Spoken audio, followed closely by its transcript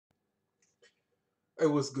Hey,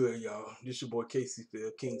 what's good, y'all? This your boy Casey Phil,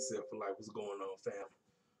 King Set for Life. What's going on, fam?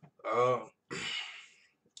 Uh,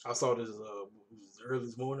 I saw this. It was early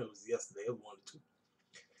this morning. It was yesterday. It was 1 or 2.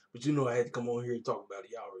 But you know, I had to come on here and talk about it.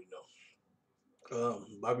 Y'all already know.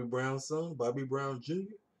 Bobby Brown's son, Bobby Brown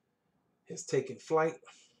Jr., has taken flight,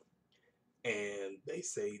 and they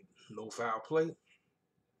say no foul play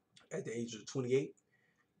at the age of 28.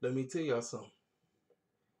 Let me tell y'all something.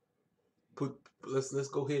 Let's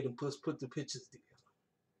go ahead and put the pictures together.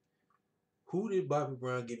 Who did Bobby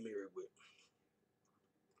Brown get married with?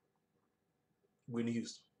 Whitney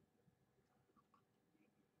Houston.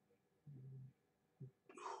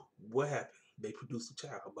 What happened? They produced a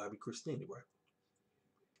child, Bobby Christina, right?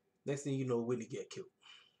 Next thing you know, Whitney got killed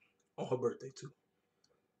on her birthday too.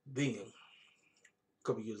 Then, a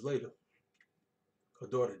couple years later, her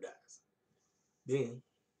daughter dies. Then,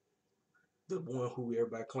 the one who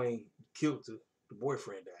everybody claimed killed her, the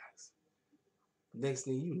boyfriend dies. Next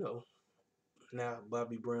thing you know, now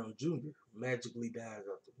Bobby Brown Jr. magically dies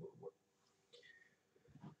after World War.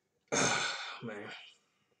 Man,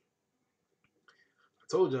 I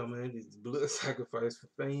told y'all, man, this blood sacrifice for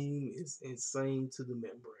fame is insane to the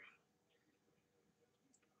membrane.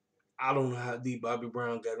 I don't know how deep Bobby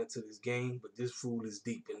Brown got into this game, but this fool is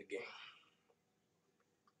deep in the game.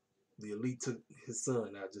 The elite took his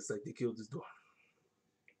son out just like they killed his daughter.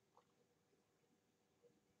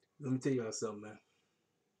 Let me tell y'all something, man.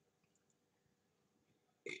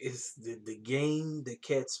 It's the game that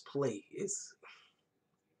cats play.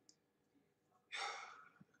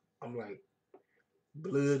 I'm like,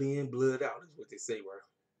 blood in, blood out is what they say, right?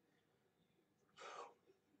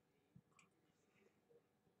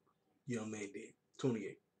 Young man did,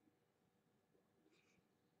 28.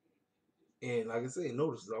 And like I said,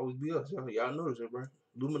 notice it's always be us. Y'all notice it, bro.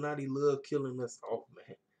 Illuminati love killing us off,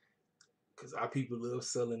 man. Cause our people love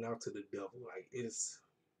selling out to the devil. Like it's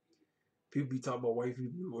people be talking about white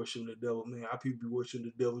people be worshiping the devil, man. Our people be worshiping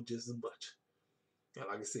the devil just as much. And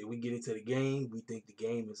like I said, we get into the game, we think the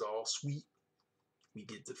game is all sweet. We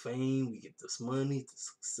get the fame, we get this money, the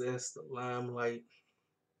success, the limelight.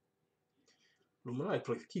 Illuminati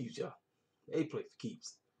play for keeps, y'all. They play for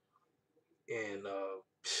keeps. And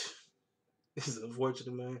it's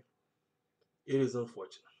unfortunate, man. It is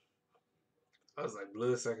unfortunate. I was like,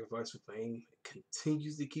 blood sacrifice for fame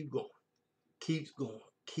continues to keep going. Keeps going.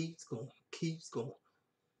 Keeps going. Keeps going.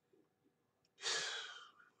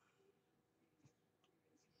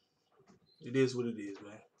 It is what it is,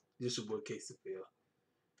 man. This your boy Casey Phil.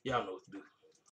 Y'all know what to do.